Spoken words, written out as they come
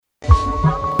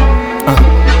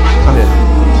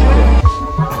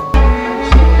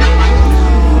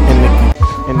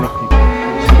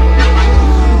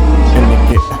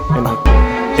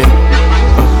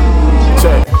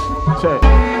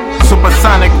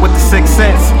with the sixth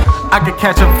sense. I could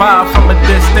catch a vibe from a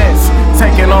distance.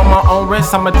 Taking on my own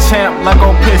risk, I'm a champ like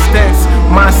on Pistons.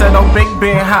 Mindset on Big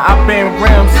Ben, how I been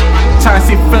rims. Tryna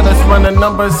see Phyllis run the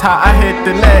numbers, how I hit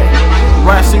the net.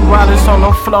 Rashy riders on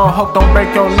the floor, hope don't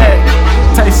break your neck.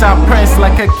 Taste out Prince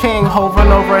like a king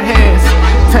hovering over heads.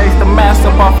 Taste the mask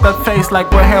up off the face like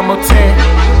with Hamilton.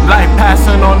 Life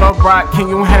passing on the rock, can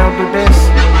you handle this?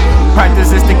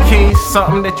 Practice is the key,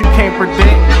 something that you can't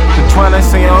predict. Been trying to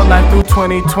see your life through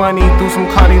 2020 through some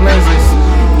Cardi lenses.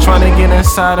 Trying to get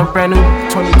inside a brand new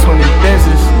 2020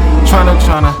 business. Trying to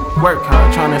work hard,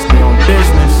 trying to stay on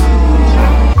business.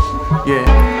 Yeah,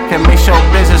 can make your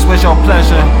business with your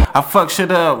pleasure. I fuck shit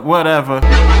up, whatever.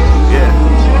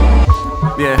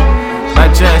 Yeah, I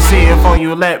just see if on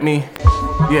you let me.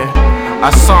 Yeah,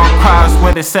 I saw crowds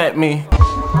where they set me.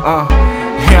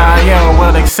 Here I am,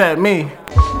 well accept me.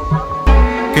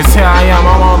 Cause here I am,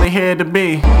 I'm only here to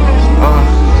be. Where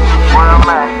I'm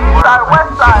at. Side,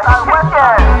 west side, west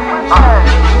side.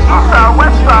 East side,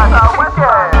 west side, west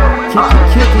side.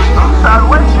 Kick it. East side,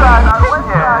 west side, west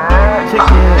side.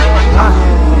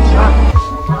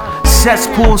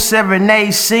 Cesspool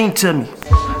Serenade, sing to me.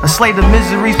 A slate of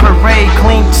miseries parade,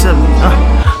 clean to me.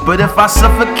 But if I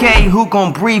suffocate, who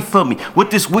gon' breathe for me?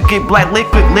 With this wicked black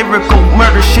liquid lyrical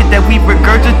murder shit that we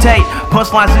regurgitate.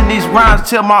 Punchlines in these rhymes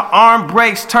till my arm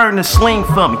breaks, turn to sling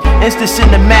for me. Instant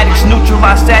cinematics,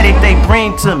 neutralize static they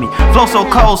bring to me. Flow so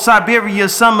cold, Siberia,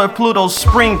 summer, Pluto,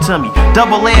 spring to me.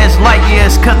 Double edged light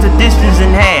years cut the distance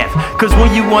in half. Cause when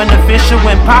you unofficial,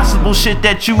 impossible shit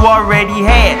that you already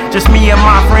had. Just me and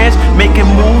my friends making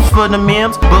moves for the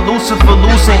memes. But Lucifer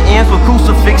losing ends with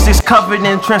crucifixes covered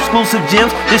in transclusive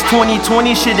gems. This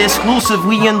 2020 shit exclusive,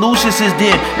 we in Lucius is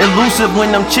dead. Elusive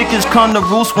when them chickens come to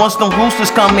roost once them roosters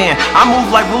come in. I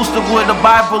move like Rooster with a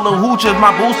Bible of hoochers,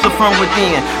 my booster from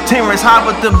within. Terrence high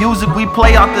with the music we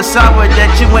play off the sour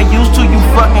that you ain't used to, you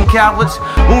fucking cowards.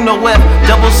 Uno F,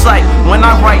 double sight, when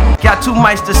I write, got two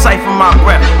mics to cipher my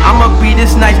breath. I'ma be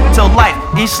this nice till life,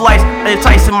 each slice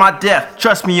enticing my death.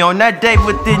 Trust me, on that day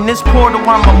within this portal,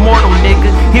 I'm immortal, nigga.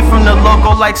 Hit from the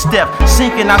logo like Steph,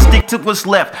 sinking, I stick to what's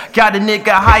left. Got a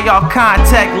nigga high off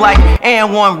contact like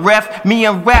and one ref. Me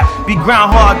and rap be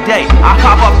Groundhog Day. I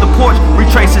hop off the porch,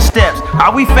 retrace the steps.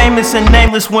 Are we famous and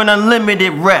nameless when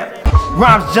unlimited rap?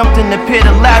 Rhymes jumped in the pit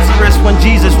of Lazarus when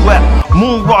Jesus wept.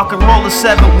 Moonwalk and roll a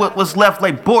 7 with what's left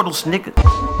like Bortles, nigga.